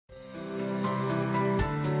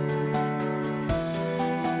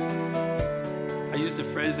used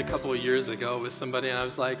a phrase a couple of years ago with somebody, and I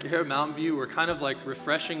was like, here at Mountain View, we're kind of like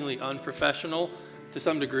refreshingly unprofessional to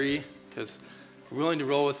some degree, because we're willing to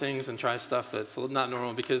roll with things and try stuff that's not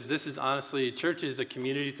normal, because this is honestly, church is a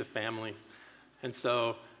community, it's a family. And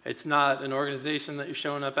so it's not an organization that you're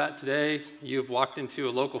showing up at today. You've walked into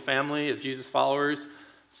a local family of Jesus followers.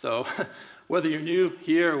 So whether you're new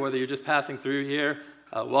here or whether you're just passing through here,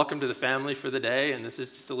 welcome to the family for the day, and this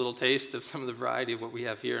is just a little taste of some of the variety of what we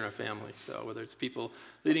have here in our family. So whether it's people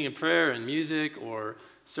leading in prayer and music, or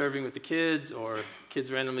serving with the kids, or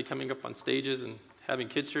kids randomly coming up on stages and having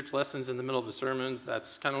kids' church lessons in the middle of the sermon,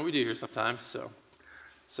 that's kind of what we do here sometimes,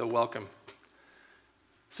 so welcome.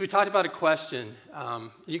 So we talked about a question.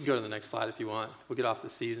 You can go to the next slide if you want. We'll get off the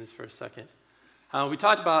seasons for a second. We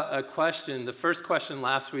talked about a question. The first question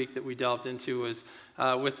last week that we delved into was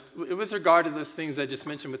with regard to those things I just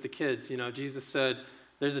mentioned with the kids. You know, Jesus said,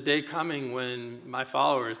 there's a day coming when my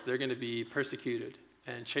followers, they're going to be persecuted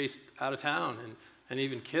and chased out of town and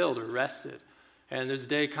even killed or arrested. And there's a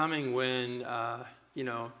day coming when,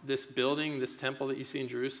 this building, this temple that you see in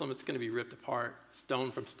Jerusalem, it's going to be ripped apart,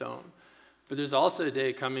 stone from stone. But there's also a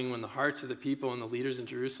day coming when the hearts of the people and the leaders in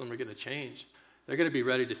Jerusalem are going to change. They're going to be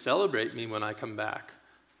ready to celebrate me when I come back,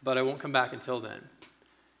 but I won't come back until then.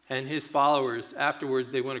 And his followers,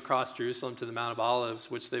 afterwards, they went across Jerusalem to the Mount of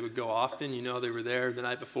Olives, which they would go often. You know, they were there the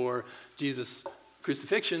night before Jesus'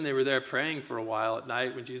 crucifixion. They were there praying for a while at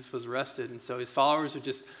night when Jesus was arrested. And so his followers were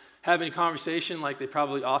just having a conversation like they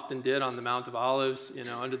probably often did on the Mount of Olives,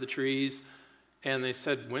 under the trees. And they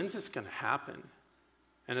said, when's this going to happen?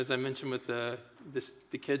 And as I mentioned with the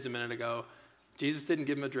kids a minute ago, Jesus didn't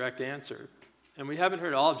give them a direct answer. And we haven't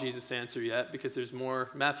heard all of Jesus' answer yet because there's more.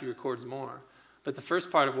 Matthew records more. But the first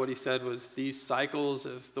part of what he said was these cycles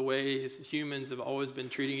of the ways humans have always been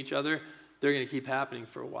treating each other, they're going to keep happening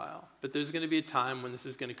for a while. But there's going to be a time when this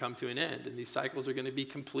is going to come to an end, and these cycles are going to be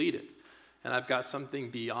completed. And I've got something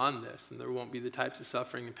beyond this, and there won't be the types of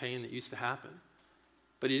suffering and pain that used to happen.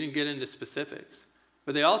 But he didn't get into specifics.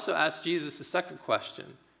 But they also asked Jesus a second question,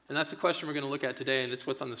 and that's the question we're going to look at today, and it's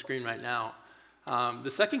what's on the screen right now. The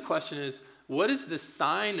second question is, what is the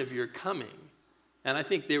sign of your coming? And I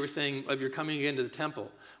think they were saying of your coming again to the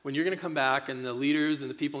temple. When you're going to come back and the leaders and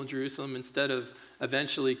the people in Jerusalem, instead of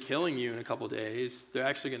eventually killing you in a couple days, they're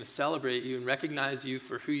actually going to celebrate you and recognize you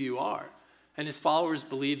for who you are. And his followers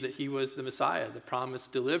believed that he was the Messiah, the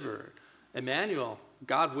promised deliverer, Emmanuel,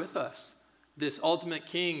 God with us, this ultimate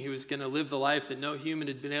king who was going to live the life that no human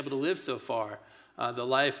had been able to live so far, the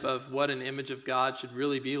life of what an image of God should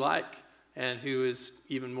really be like. And who is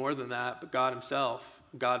even more than that, but God himself,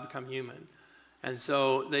 God become human. And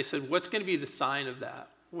so they said, what's going to be the sign of that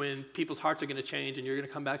when people's hearts are going to change and you're going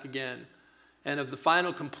to come back again? And of the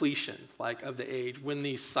final completion, like of the age, when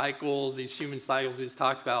these cycles, these human cycles we just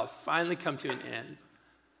talked about, finally come to an end.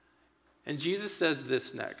 And Jesus says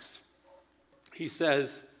this next. He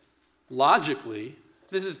says, logically,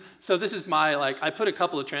 this is my, I put a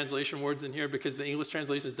couple of translation words in here because the English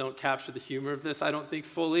translations don't capture the humor of this, I don't think,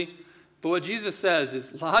 fully. But what Jesus says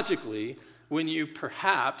is, logically, when you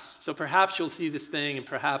perhaps you'll see this thing and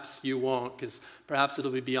perhaps you won't, because perhaps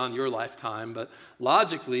it'll be beyond your lifetime, but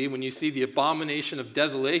logically, when you see the abomination of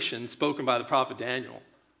desolation spoken by the prophet Daniel,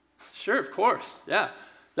 sure, of course, yeah,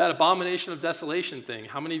 that abomination of desolation thing,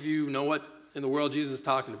 how many of you know what in the world Jesus is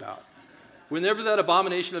talking about? Whenever that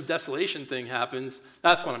abomination of desolation thing happens,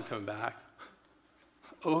 that's when I'm coming back.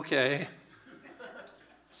 Okay.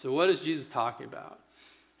 So what is Jesus talking about?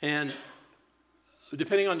 And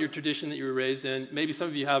depending on your tradition that you were raised in, maybe some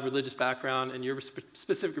of you have religious background and your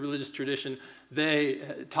specific religious tradition, they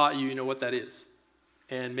taught you, what that is.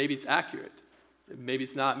 And maybe it's accurate. Maybe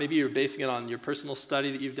it's not. Maybe you're basing it on your personal study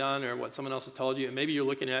that you've done or what someone else has told you. And maybe you're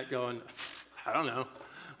looking at it going, I don't know.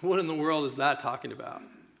 What in the world is that talking about?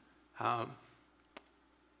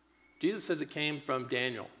 Jesus says it came from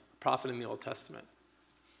Daniel, a prophet in the Old Testament.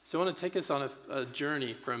 So I want to take us on a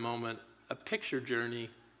journey for a moment, a picture journey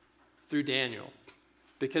through Daniel.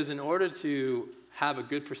 Because in order to have a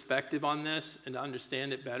good perspective on this and to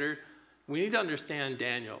understand it better, we need to understand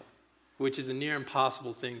Daniel, which is a near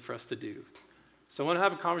impossible thing for us to do. So I want to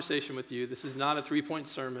have a conversation with you. This is not a three-point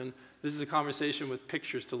sermon. This is a conversation with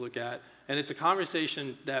pictures to look at. And it's a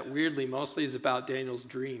conversation that weirdly mostly is about Daniel's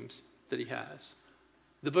dreams that he has.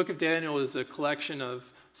 The book of Daniel is a collection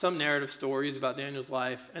of some narrative stories about Daniel's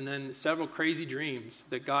life and then several crazy dreams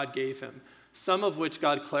that God gave him. Some of which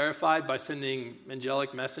God clarified by sending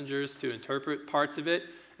angelic messengers to interpret parts of it,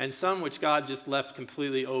 and some which God just left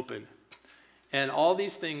completely open. And all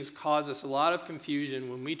these things cause us a lot of confusion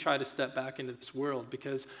when we try to step back into this world,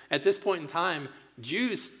 because at this point in time,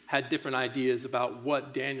 Jews had different ideas about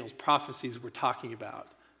what Daniel's prophecies were talking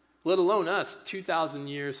about, let alone us 2,000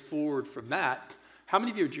 years forward from that. How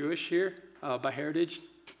many of you are Jewish here by heritage,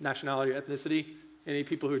 nationality, or ethnicity? Any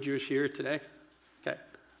people who are Jewish here today? Okay.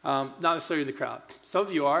 Not necessarily in the crowd. Some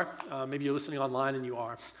of you are. Maybe you're listening online and you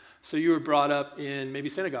are. So you were brought up in maybe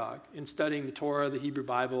synagogue, in studying the Torah, the Hebrew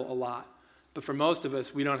Bible a lot. But for most of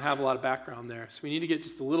us, we don't have a lot of background there. So we need to get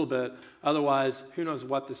just a little bit. Otherwise, who knows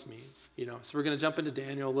what this means? So we're going to jump into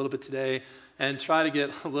Daniel a little bit today and try to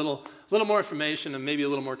get a little more information and maybe a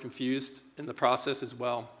little more confused in the process as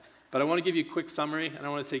well. But I want to give you a quick summary. I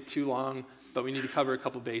don't want to take too long, but we need to cover a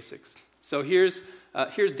couple basics. So here's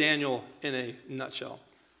Daniel in a nutshell.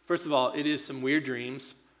 First of all, it is some weird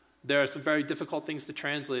dreams. There are some very difficult things to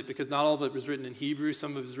translate because not all of it was written in Hebrew.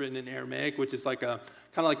 Some of it was written in Aramaic, which is kind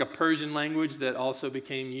of like a Persian language that also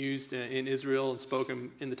became used in Israel and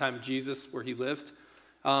spoken in the time of Jesus where he lived.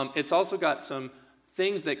 It's also got some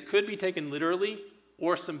things that could be taken literally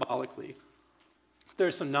or symbolically.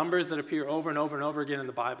 There's some numbers that appear over and over and over again in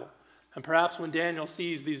the Bible. And perhaps when Daniel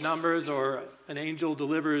sees these numbers or an angel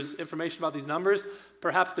delivers information about these numbers,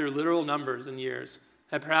 perhaps they're literal numbers in years.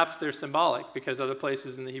 And perhaps they're symbolic because other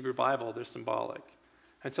places in the Hebrew Bible, they're symbolic.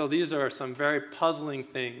 And so these are some very puzzling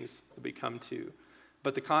things that we come to.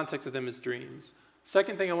 But the context of them is dreams.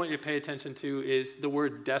 Second thing I want you to pay attention to is the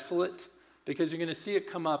word desolate, because you're going to see it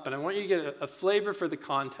come up. And I want you to get a flavor for the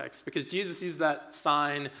context, because Jesus used that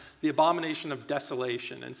sign, the abomination of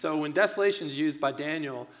desolation. And so when desolation is used by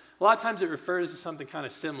Daniel, a lot of times it refers to something kind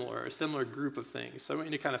of similar, a similar group of things. So I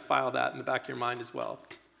want you to kind of file that in the back of your mind as well.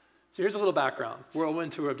 So here's a little background,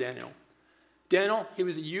 whirlwind tour of Daniel. Daniel, he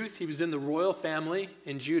was a youth. He was in the royal family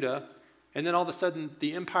in Judah. And then all of a sudden,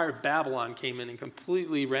 the empire of Babylon came in and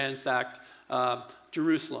completely ransacked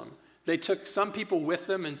Jerusalem. They took some people with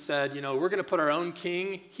them and said, we're going to put our own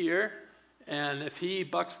king here. And if he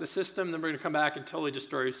bucks the system, then we're going to come back and totally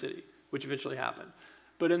destroy your city, which eventually happened.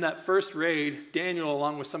 But in that first raid, Daniel,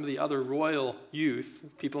 along with some of the other royal youth,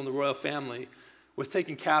 people in the royal family, was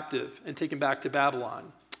taken captive and taken back to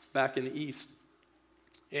Babylon, back in the east.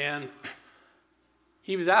 And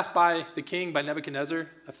he was asked by the king, by Nebuchadnezzar,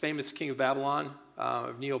 a famous king of Babylon,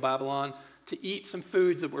 of Neo-Babylon, to eat some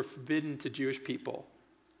foods that were forbidden to Jewish people.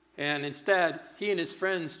 And instead, he and his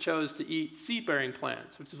friends chose to eat seed-bearing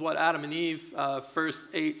plants, which is what Adam and Eve first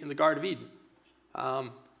ate in the Garden of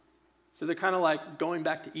Eden. So they're kind of like going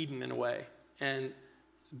back to Eden in a way, and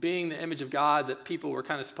being the image of God that people were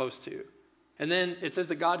kind of supposed to. And then it says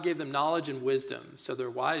that God gave them knowledge and wisdom. So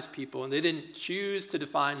they're wise people, and they didn't choose to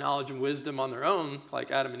define knowledge and wisdom on their own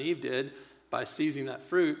like Adam and Eve did by seizing that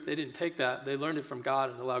fruit. They didn't take that. They learned it from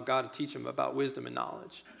God and allowed God to teach them about wisdom and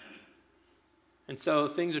knowledge. And so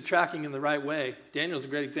things are tracking in the right way. Daniel's a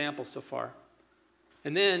great example so far.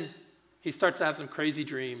 And then he starts to have some crazy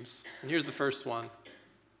dreams. And here's the first one.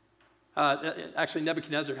 Actually,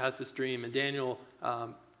 Nebuchadnezzar has this dream, and Daniel...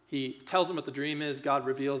 he tells him what the dream is, God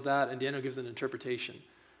reveals that, and Daniel gives an interpretation.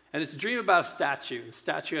 And it's a dream about a statue. The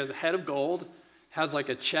statue has a head of gold, has like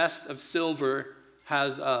a chest of silver,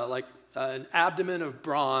 has an abdomen of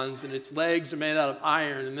bronze, and its legs are made out of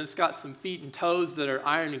iron, and then it's got some feet and toes that are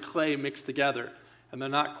iron and clay mixed together, and they're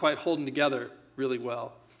not quite holding together really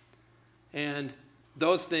well. And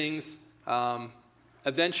those things,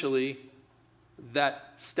 eventually,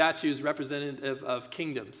 that statue is representative of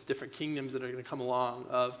kingdoms, different kingdoms that are going to come along.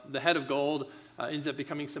 Of the head of gold ends up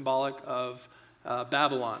becoming symbolic of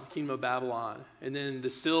Babylon, kingdom of Babylon. And then the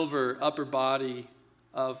silver upper body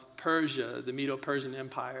of Persia, the Medo-Persian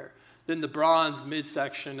Empire. Then the bronze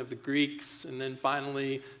midsection of the Greeks. And then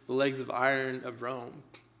finally, the legs of iron of Rome.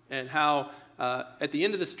 And how at the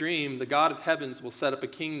end of this dream, the God of heavens will set up a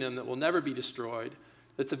kingdom that will never be destroyed,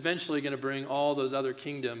 that's eventually going to bring all those other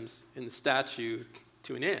kingdoms in the statue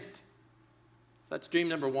to an end. That's dream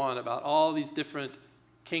number one, about all these different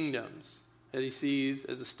kingdoms that he sees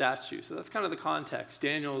as a statue. So that's kind of the context.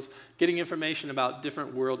 Daniel's getting information about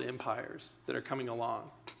different world empires that are coming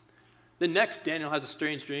along. Then next, Daniel has a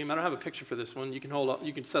strange dream. I don't have a picture for this one. You can hold on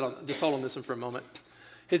this one for a moment.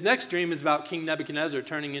 His next dream is about King Nebuchadnezzar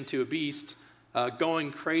turning into a beast,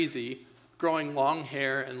 going crazy, growing long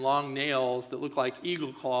hair and long nails that look like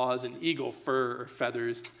eagle claws and eagle fur or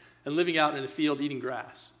feathers, and living out in a field eating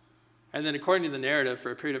grass. And then according to the narrative, for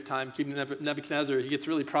a period of time, King Nebuchadnezzar, he gets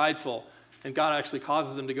really prideful, and God actually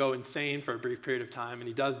causes him to go insane for a brief period of time, and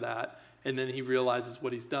he does that, and then he realizes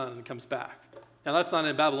what he's done and comes back. Now that's not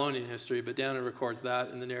in Babylonian history, but Daniel records that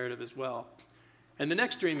in the narrative as well. And the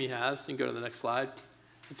next dream he has, you can go to the next slide,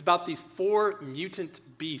 it's about these 4 mutant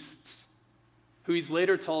beasts who he's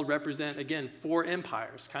later told represent, again, 4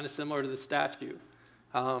 empires, kind of similar to the statue.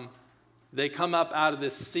 They come up out of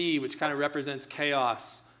this sea, which kind of represents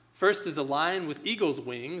chaos. First is a lion with eagle's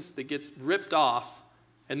wings that gets ripped off,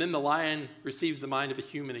 and then the lion receives the mind of a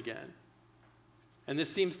human again. And this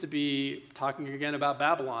seems to be talking again about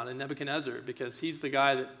Babylon and Nebuchadnezzar, because he's the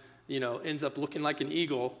guy that, ends up looking like an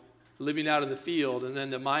eagle, living out in the field, and then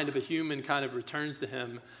the mind of a human kind of returns to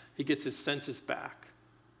him. He gets his senses back.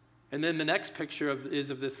 And then the next picture is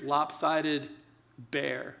of this lopsided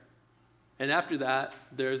bear. And after that,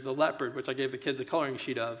 there's the leopard, which I gave the kids the coloring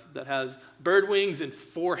sheet of, that has bird wings and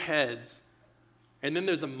 4 heads. And then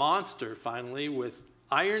there's a monster, finally, with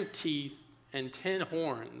iron teeth and 10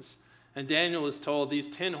 horns. And Daniel is told these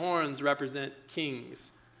 10 horns represent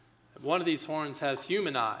kings. One of these horns has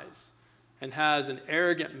human eyes and has an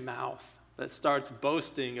arrogant mouth that starts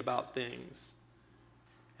boasting about things.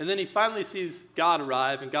 And then he finally sees God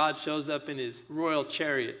arrive, and God shows up in his royal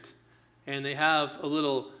chariot. And they have a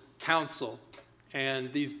little council,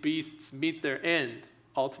 and these beasts meet their end,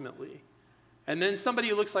 ultimately. And then somebody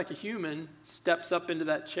who looks like a human steps up into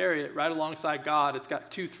that chariot right alongside God. It's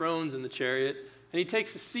got 2 thrones in the chariot, and he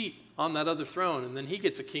takes a seat on that other throne, and then he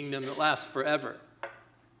gets a kingdom that lasts forever.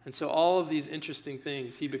 And so all of these interesting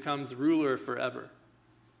things, he becomes ruler forever.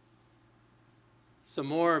 Some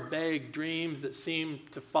more vague dreams that seem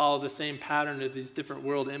to follow the same pattern of these different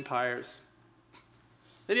world empires.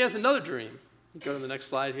 Then he has another dream. Go to the next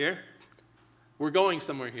slide here. We're going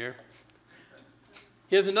somewhere here.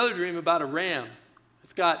 He has another dream about a ram.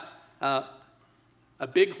 It's got a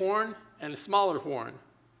big horn and a smaller horn.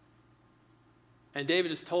 And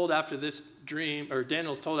David is told after this dream, or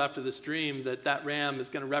Daniel is told after this dream, that ram is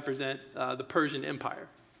going to represent the Persian Empire.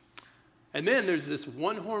 And then there's this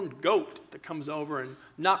one-horned goat that comes over and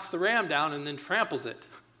knocks the ram down and then tramples it.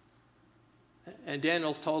 And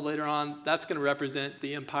Daniel's told later on that's going to represent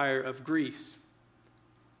the empire of Greece.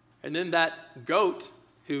 And then that goat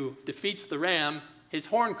who defeats the ram, his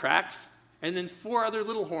horn cracks, and then 4 other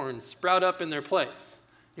little horns sprout up in their place.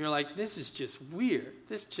 And you're like, this is just weird.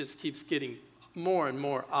 This just keeps getting more and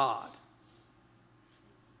more odd.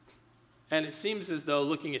 And it seems as though,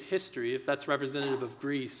 looking at history, if that's representative of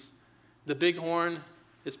Greece, the big horn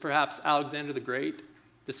is perhaps Alexander the Great.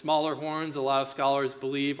 The smaller horns, a lot of scholars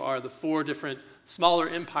believe, are the 4 different smaller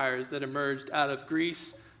empires that emerged out of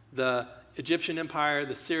Greece: the Egyptian Empire,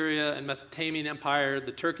 the Syria and Mesopotamian Empire,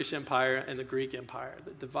 the Turkish Empire, and the Greek Empire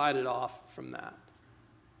that divided off from that.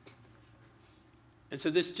 And so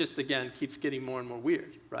this just, again, keeps getting more and more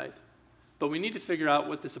weird, right? But we need to figure out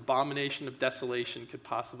what this abomination of desolation could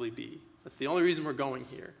possibly be. That's the only reason we're going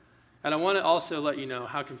here. And I want to also let you know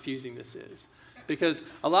how confusing this is. Because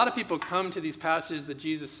a lot of people come to these passages that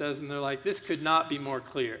Jesus says, and they're like, this could not be more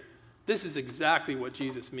clear. This is exactly what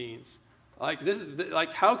Jesus means.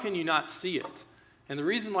 How can you not see it? And the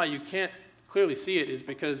reason why you can't clearly see it is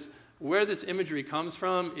because where this imagery comes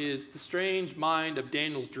from is the strange mind of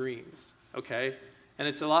Daniel's dreams, okay? And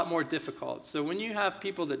it's a lot more difficult. So when you have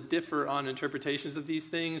people that differ on interpretations of these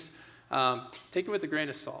things, take it with a grain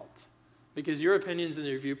of salt. Because your opinions and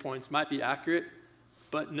your viewpoints might be accurate,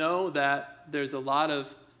 but know that there's a lot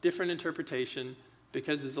of different interpretation,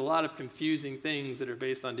 because there's a lot of confusing things that are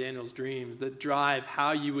based on Daniel's dreams that drive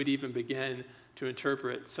how you would even begin to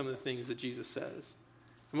interpret some of the things that Jesus says.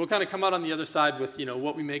 And we'll kind of come out on the other side with,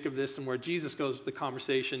 what we make of this and where Jesus goes with the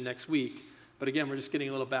conversation next week. But again, we're just getting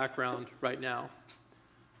a little background right now.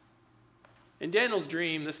 In Daniel's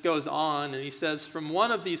dream, this goes on, and he says, from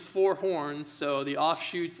one of these 4 horns, so the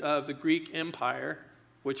offshoots of the Greek Empire,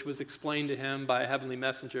 which was explained to him by a heavenly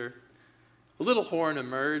messenger, a little horn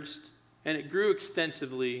emerged, and it grew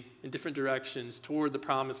extensively in different directions toward the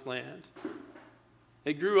promised land.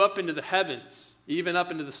 It grew up into the heavens, even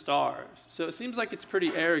up into the stars. So it seems like it's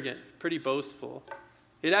pretty arrogant, pretty boastful.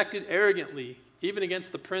 It acted arrogantly, even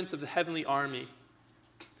against the prince of the heavenly army.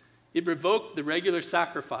 It revoked the regular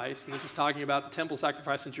sacrifice, and this is talking about the temple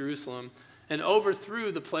sacrifice in Jerusalem, and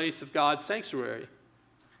overthrew the place of God's sanctuary.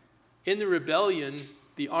 In the rebellion,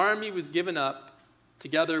 the army was given up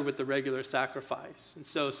together with the regular sacrifice. And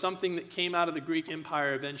so something that came out of the Greek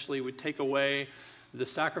Empire eventually would take away the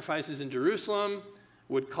sacrifices in Jerusalem,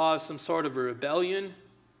 would cause some sort of a rebellion,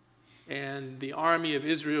 and the army of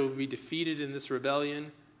Israel would be defeated in this rebellion.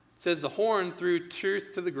 It says the horn threw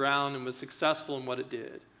truth to the ground and was successful in what it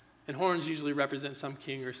did. And horns usually represent some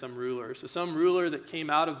king or some ruler. So some ruler that came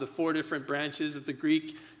out of the 4 different branches of the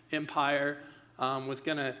Greek Empire was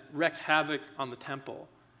going to wreak havoc on the temple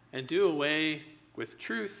and do away with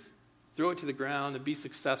truth, throw it to the ground, and be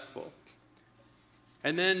successful.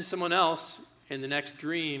 And then someone else in the next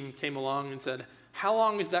dream came along and said, how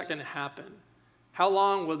long is that going to happen? How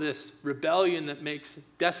long will this rebellion that makes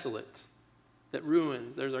desolate, that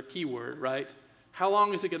ruins, there's our key word, right? How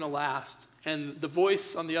long is it going to last? And the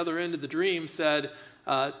voice on the other end of the dream said,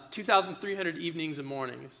 2,300 evenings and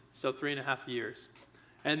mornings, so 3.5 years.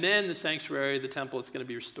 And then the sanctuary, the temple, is going to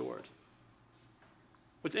be restored.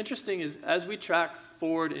 What's interesting is as we track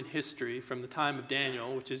forward in history from the time of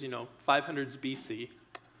Daniel, which is, 500s BC,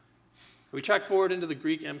 we track forward into the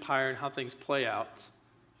Greek Empire and how things play out.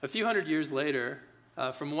 A few hundred years later,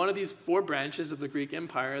 from one of these 4 branches of the Greek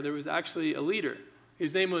Empire, there was actually a leader.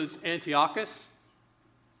 His name was Antiochus,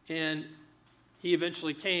 and he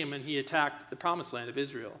eventually came and he attacked the promised land of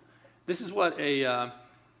Israel. This is what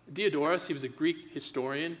Diodorus, he was a Greek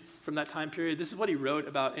historian from that time period, this is what he wrote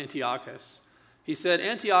about Antiochus. He said,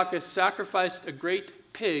 Antiochus sacrificed a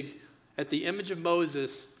great pig at the image of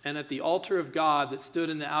Moses and at the altar of God that stood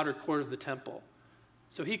in the outer court of the temple.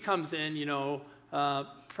 So he comes in,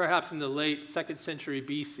 perhaps in the late 2nd century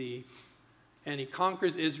BC, and he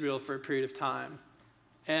conquers Israel for a period of time.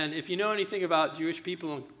 And if you know anything about Jewish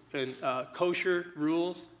people and kosher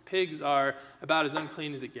rules, pigs are about as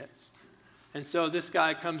unclean as it gets. And so this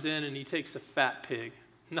guy comes in and he takes a fat pig,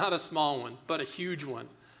 not a small one, but a huge one.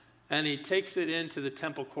 And he takes it into the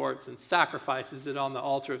temple courts and sacrifices it on the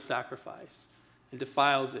altar of sacrifice and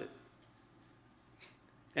defiles it.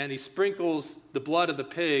 And he sprinkles the blood of the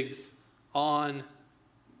pigs on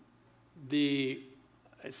it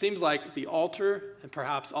seems like the altar and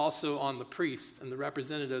perhaps also on the priests and the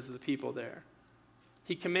representatives of the people there.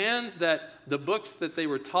 He commands that the books that they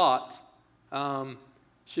were taught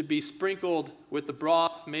should be sprinkled with the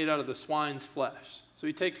broth made out of the swine's flesh. So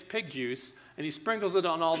he takes pig juice and he sprinkles it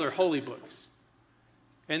on all their holy books.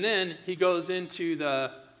 And then he goes into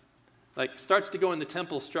starts to go in the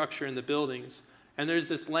temple structure in the buildings. And there's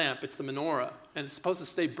this lamp, it's the menorah. And it's supposed to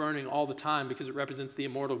stay burning all the time because it represents the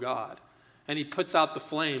immortal God. And he puts out the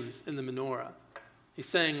flames in the menorah. He's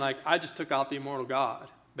saying, I just took out the immortal God,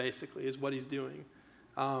 basically, is what he's doing.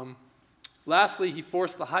 Lastly, he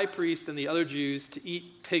forced the high priest and the other Jews to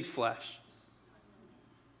eat pig flesh.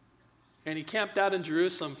 And he camped out in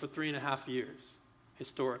Jerusalem for 3.5 years,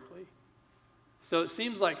 historically. So it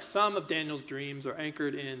seems like some of Daniel's dreams are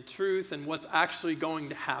anchored in truth and what's actually going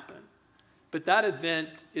to happen. But that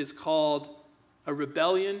event is called a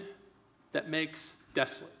rebellion that makes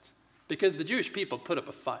desolate. Because the Jewish people put up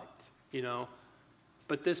a fight,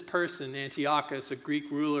 But this person, Antiochus, a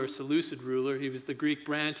Greek ruler, a Seleucid ruler, he was the Greek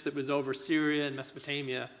branch that was over Syria and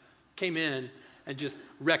Mesopotamia, came in and just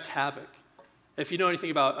wreaked havoc. If you know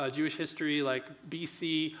anything about Jewish history, like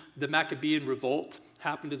BC, the Maccabean revolt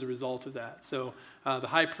happened as a result of that. So the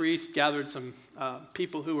high priest gathered some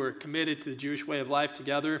people who were committed to the Jewish way of life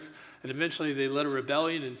together, and eventually they led a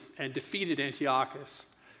rebellion and defeated Antiochus.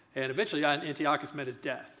 And eventually Antiochus met his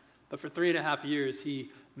death. But for 3.5 years,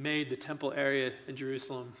 he made the temple area in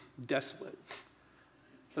Jerusalem desolate.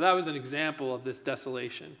 So that was an example of this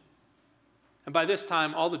desolation. And by this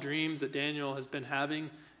time, all the dreams that Daniel has been having,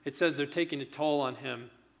 it says they're taking a toll on him.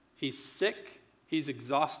 He's sick, he's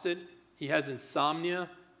exhausted, he has insomnia,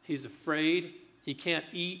 he's afraid, he can't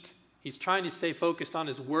eat, he's trying to stay focused on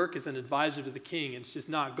his work as an advisor to the king, and it's just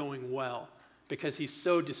not going well because he's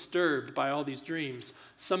so disturbed by all these dreams,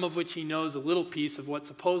 some of which he knows a little piece of what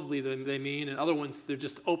supposedly they mean, and other ones, they're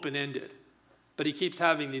just open-ended. But he keeps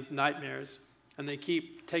having these nightmares, and they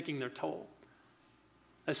keep taking their toll,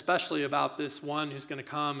 especially about this one who's going to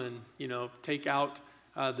come and, take out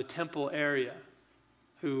the temple area,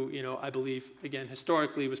 who, I believe, again,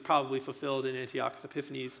 historically was probably fulfilled in Antiochus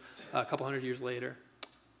Epiphanes a couple hundred years later.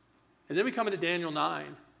 And then we come into Daniel 9,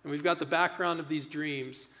 and we've got the background of these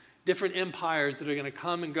dreams, different empires that are going to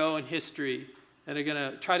come and go in history and are going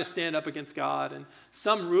to try to stand up against God, and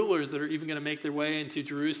some rulers that are even going to make their way into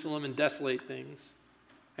Jerusalem and desolate things.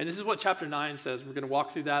 And this is what chapter 9 says. We're going to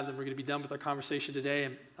walk through that, and then we're going to be done with our conversation today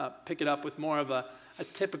and pick it up with more of a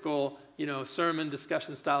typical, sermon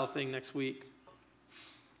discussion style thing next week.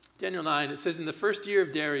 Daniel 9, it says, in the first year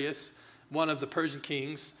of Darius, one of the Persian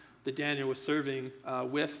kings that Daniel was serving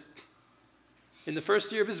with, in the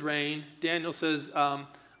first year of his reign, Daniel says,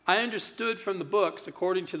 I understood from the books,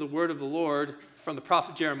 according to the word of the Lord, from the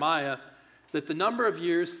prophet Jeremiah, that the number of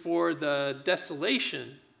years for the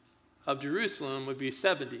desolation of Jerusalem would be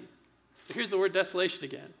 70. So here's the word desolation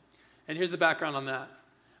again. And here's the background on that.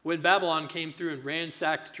 When Babylon came through and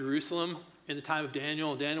ransacked Jerusalem in the time of Daniel,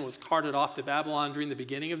 and Daniel was carted off to Babylon during the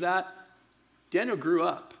beginning of that, Daniel grew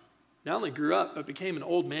up. Not only grew up, but became an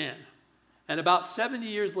old man. And about 70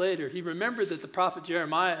 years later, he remembered that the prophet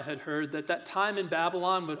Jeremiah had heard that that time in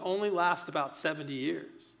Babylon would only last about 70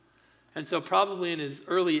 years. And so probably in his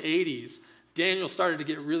early 80s, Daniel started to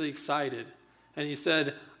get really excited. And he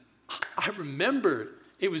said, I remembered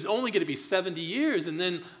it was only going to be 70 years. And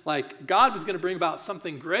then like God was going to bring about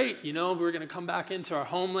something great. You know, we're going to come back into our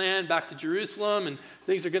homeland, back to Jerusalem, and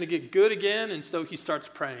things are going to get good again. And so he starts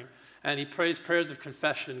praying. And he prays prayers of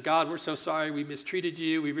confession. God, we're so sorry we mistreated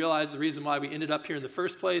you. We realized the reason why we ended up here in the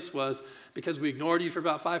first place was because we ignored you for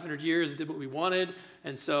about 500 years and did what we wanted.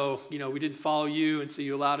 And so, you know, we didn't follow you. And so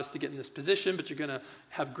you allowed us to get in this position. But you're going to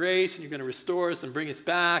have grace and you're going to restore us and bring us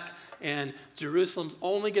back. And Jerusalem's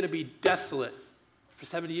only going to be desolate for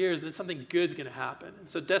 70 years. And then something good's going to happen. And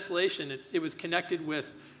so desolation, it was connected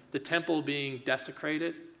with the temple being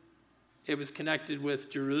desecrated. It was connected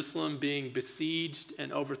with Jerusalem being besieged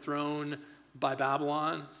and overthrown by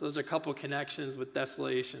Babylon. So those are a couple of connections with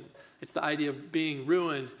desolation. It's the idea of being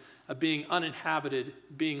ruined, of being uninhabited,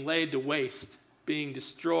 being laid to waste, being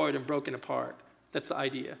destroyed and broken apart. That's the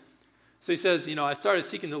idea. So he says, you know, I started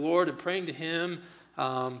seeking the Lord and praying to him.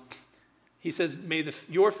 He says, may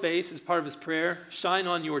your face, as part of his prayer, shine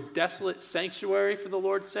on your desolate sanctuary for the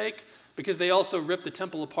Lord's sake, because they also ripped the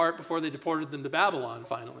temple apart before they deported them to Babylon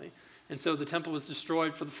finally. And so the temple was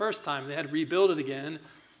destroyed for the first time. They had to rebuild it again.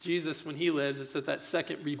 Jesus, when he lives, it's at that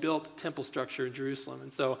second rebuilt temple structure in Jerusalem.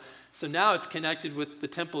 And so now it's connected with the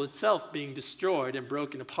temple itself being destroyed and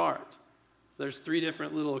broken apart. There's 3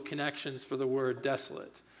 different little connections for the word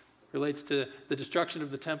desolate. It relates to the destruction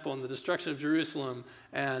of the temple and the destruction of Jerusalem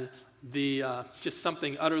and the just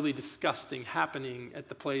something utterly disgusting happening at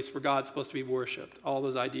the place where God's supposed to be worshipped. All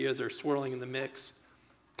those ideas are swirling in the mix.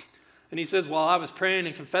 And he says, while I was praying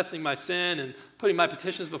and confessing my sin and putting my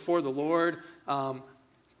petitions before the Lord,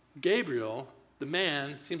 Gabriel, the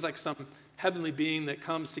man, seems like some heavenly being that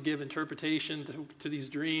comes to give interpretation to these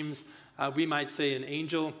dreams. We might say an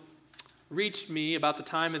angel, reached me about the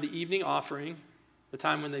time of the evening offering, the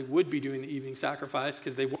time when they would be doing the evening sacrifice,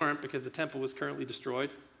 because they weren't, because the temple was currently destroyed.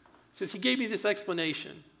 He says, he gave me this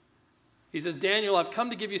explanation. He says, Daniel, I've come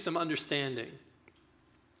to give you some understanding.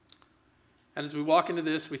 And as we walk into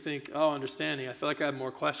this, we think, oh, understanding. I feel like I have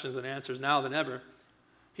more questions than answers now than ever.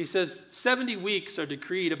 He says, 70 weeks are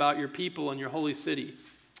decreed about your people and your holy city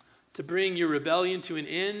to bring your rebellion to an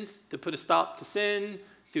end, to put a stop to sin,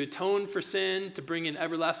 to atone for sin, to bring in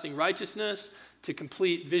everlasting righteousness, to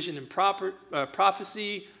complete vision and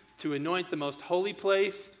prophecy, to anoint the most holy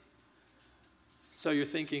place. So you're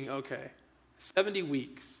thinking, okay, 70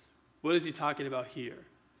 weeks. What is he talking about here?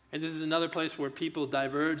 And this is another place where people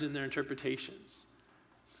diverge in their interpretations.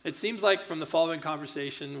 It seems like from the following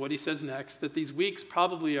conversation, what he says next, that these weeks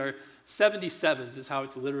probably are 77s, is how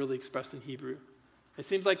it's literally expressed in Hebrew. It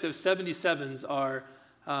seems like those 77s are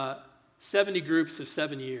 70 groups of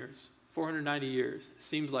 7 years, 490 years. It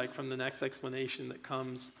seems like from the next explanation that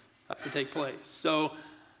comes up to take place. So,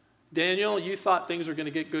 Daniel, you thought things were going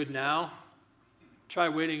to get good now. Try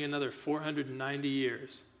waiting another 490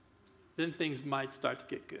 years. Then things might start to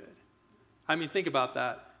get good. I mean, think about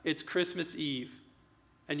that. It's Christmas Eve,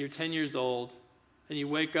 and you're 10 years old, and you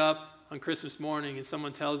wake up on Christmas morning, and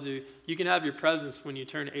someone tells you, you can have your presents when you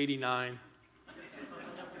turn 89.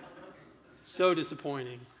 So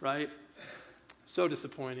disappointing, right? So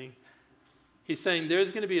disappointing. He's saying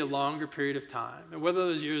there's going to be a longer period of time. And whether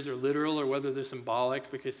those years are literal or whether they're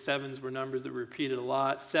symbolic, because 7s were numbers that were repeated a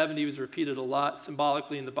lot, 70 was repeated a lot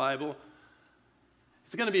symbolically in the Bible.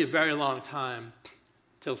 It's going to be a very long time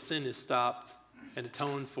till sin is stopped and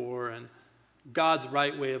atoned for, and God's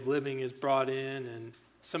right way of living is brought in, and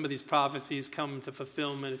some of these prophecies come to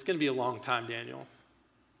fulfillment. It's going to be a long time, Daniel.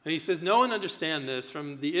 And he says, no one understand this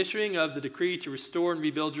from the issuing of the decree to restore and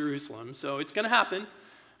rebuild Jerusalem. So it's going to happen.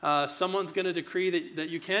 Someone's going to decree that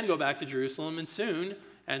you can go back to Jerusalem and soon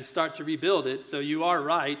and start to rebuild it. So you are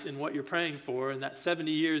right in what you're praying for, and that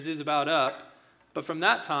 70 years is about up. But from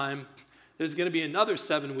that time, there's going to be another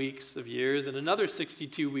 7 weeks of years and another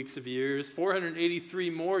 62 weeks of years, 483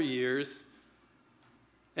 more years.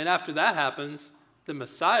 And after that happens, the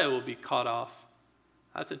Messiah will be cut off.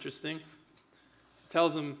 That's interesting. It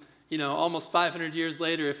tells them, almost 500 years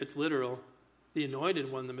later, if it's literal, the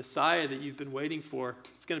anointed one, the Messiah that you've been waiting for,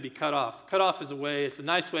 it's going to be cut off. Cut off is it's a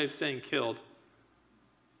nice way of saying killed.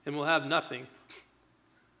 And we'll have nothing.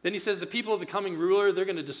 Then he says the people of the coming ruler, they're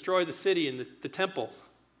going to destroy the city and the temple.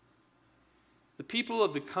 The people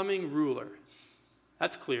of the coming ruler.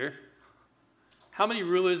 That's clear. How many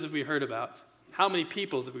rulers have we heard about? How many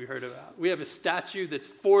peoples have we heard about? We have a statue that's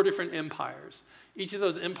 4 different empires. Each of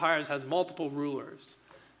those empires has multiple rulers.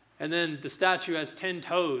 And then the statue has 10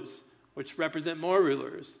 toes, which represent more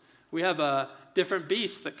rulers. We have different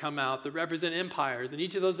beasts that come out that represent empires, and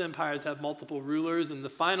each of those empires have multiple rulers, and the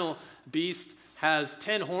final beast has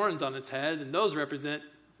 10 horns on its head, and those represent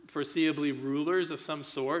foreseeably rulers of some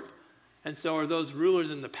sort. And so are those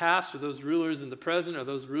rulers in the past, are those rulers in the present, are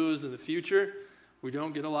those rulers in the future? We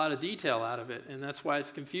don't get a lot of detail out of it, and that's why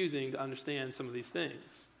it's confusing to understand some of these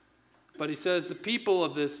things. But he says the people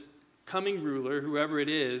of this coming ruler, whoever it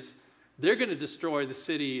is, they're going to destroy the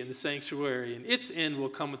city and the sanctuary, and its end will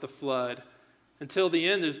come with a flood. Until the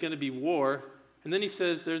end, there's going to be war. And then he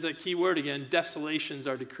says, there's that key word again, desolations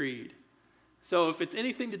are decreed. So if it's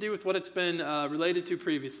anything to do with what it's been related to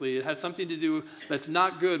previously, it has something to do that's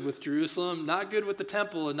not good with Jerusalem, not good with the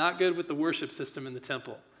temple, and not good with the worship system in the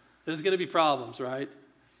temple. There's going to be problems, right?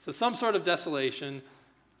 So some sort of desolation,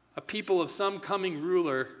 a people of some coming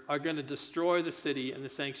ruler are going to destroy the city and the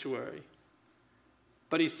sanctuary.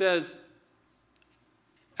 But he says,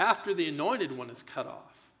 after the anointed one is cut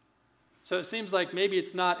off. So it seems like maybe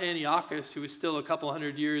it's not Antiochus, who was still a couple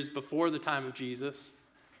hundred years before the time of Jesus,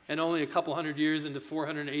 and only a couple hundred years into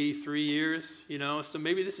 483 years, So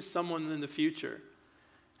maybe this is someone in the future.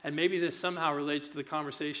 And maybe this somehow relates to the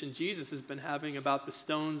conversation Jesus has been having about the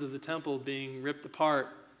stones of the temple being ripped apart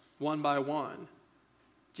one by one.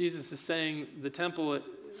 Jesus is saying the temple,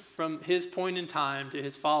 from his point in time to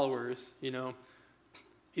his followers,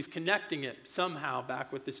 he's connecting it somehow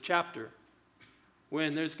back with this chapter,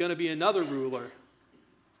 when there's going to be another ruler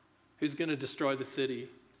who's going to destroy the city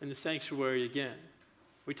and the sanctuary again.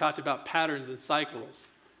 We talked about patterns and cycles.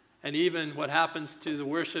 And even what happens to the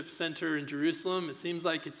worship center in Jerusalem, it seems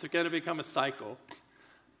like it's going to become a cycle.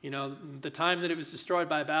 The time that it was destroyed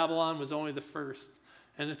by Babylon was only the first.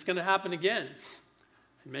 And it's going to happen again.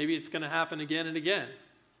 And maybe it's going to happen again and again.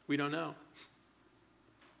 We don't know.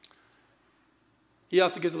 He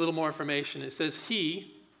also gives a little more information. It says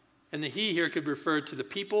he, and the he here could refer to the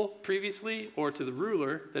people previously or to the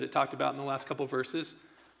ruler that it talked about in the last couple of verses.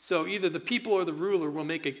 So either the people or the ruler will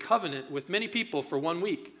make a covenant with many people for 1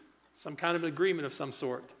 week, some kind of an agreement of some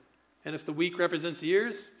sort. And if the week represents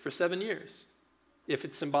years, for 7 years. If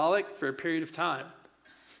it's symbolic, for a period of time.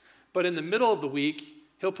 But in the middle of the week,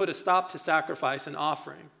 he'll put a stop to sacrifice and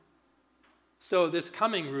offering. So this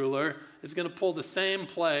coming ruler is going to pull the same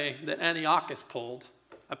play that Antiochus pulled,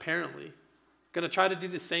 apparently. Going to try to do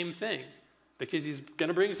the same thing, because he's going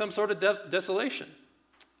to bring some sort of desolation,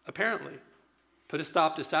 apparently. Put a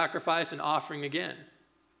stop to sacrifice and offering again.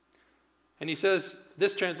 And he says,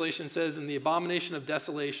 this translation says, and the abomination of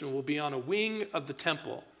desolation will be on a wing of the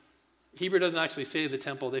temple. Hebrew doesn't actually say the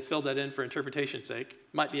temple. They filled that in for interpretation's sake.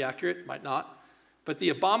 Might be accurate, might not. But the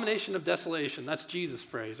abomination of desolation, that's Jesus'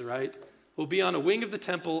 phrase, right? Will be on a wing of the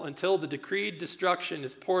temple until the decreed destruction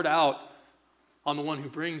is poured out on the one who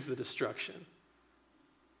brings the destruction.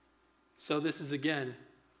 So this is, again,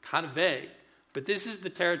 kind of vague. But this is the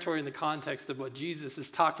territory in the context of what Jesus is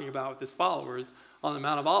talking about with his followers on the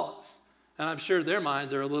Mount of Olives. And I'm sure their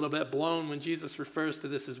minds are a little bit blown when Jesus refers to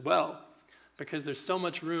this as well, because there's so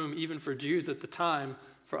much room, even for Jews at the time,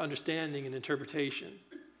 for understanding and interpretation.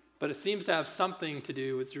 But it seems to have something to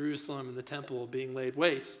do with Jerusalem and the temple being laid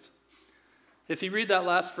waste. If you read that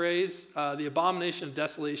last phrase, the abomination of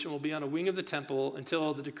desolation will be on a wing of the temple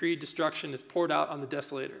until the decreed destruction is poured out on the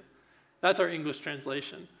desolator. That's our English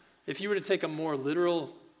translation. If you were to take a more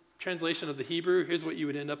literal translation of the Hebrew, here's what you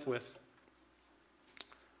would end up with.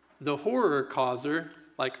 The horror causer,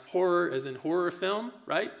 like horror as in horror film,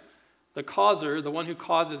 right? The causer, the one who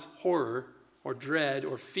causes horror or dread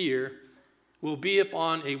or fear, will be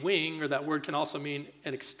upon a wing, or that word can also mean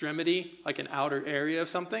an extremity, like an outer area of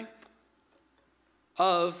something,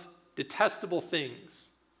 of detestable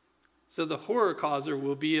things. So the horror causer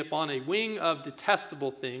will be upon a wing of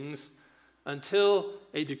detestable things until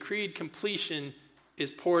a decreed completion is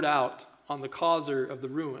poured out on the causer of the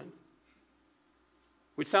ruin.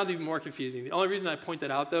 Which sounds even more confusing. The only reason I point that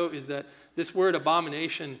out, though, is that this word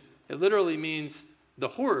abomination, it literally means the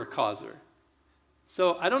horror causer.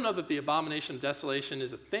 So I don't know that the abomination of desolation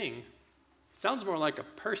is a thing. It sounds more like a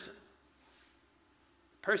person.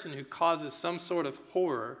 A person who causes some sort of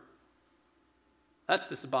horror. That's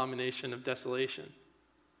this abomination of desolation.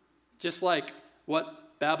 Just like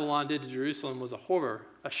what Babylon did to Jerusalem was a horror,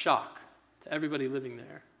 a shock to everybody living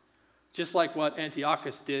there. Just like what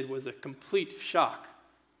Antiochus did was a complete shock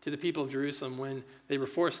to the people of Jerusalem when they were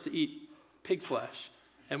forced to eat pig flesh,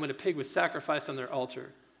 and when a pig was sacrificed on their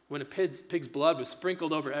altar, when a pig's blood was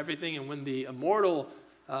sprinkled over everything, and when the immortal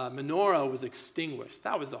menorah was extinguished.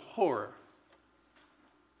 That was a horror.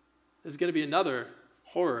 There's going to be another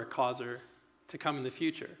horror causer to come in the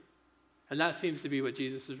future. And that seems to be what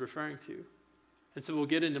Jesus is referring to. And so we'll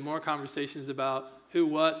get into more conversations about who,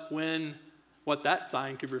 what, when, what that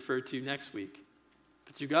sign could refer to next week.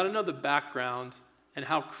 But you've got to know the background and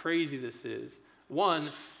how crazy this is. One,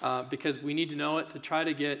 because we need to know it to try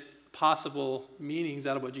to get possible meanings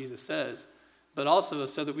out of what Jesus says, but also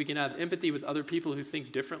so that we can have empathy with other people who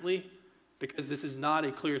think differently, because this is not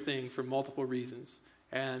a clear thing for multiple reasons.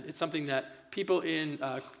 And it's something that people in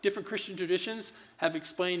different Christian traditions have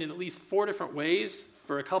explained in at least 4 different ways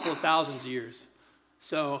for a couple of thousand years.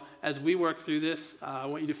 So as we work through this, I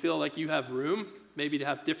want you to feel like you have room, maybe to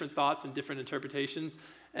have different thoughts and different interpretations,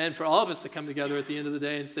 and for all of us to come together at the end of the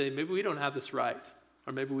day and say, maybe we don't have this right,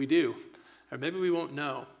 or maybe we do, or maybe we won't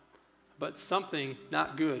know. But something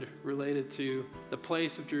not good related to the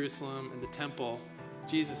place of Jerusalem and the temple,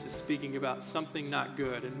 Jesus is speaking about something not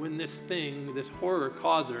good. And when this thing, this horror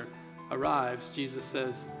causer arrives, Jesus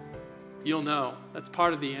says, you'll know. That's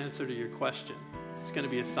part of the answer to your question. It's going to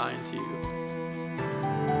be a sign to you.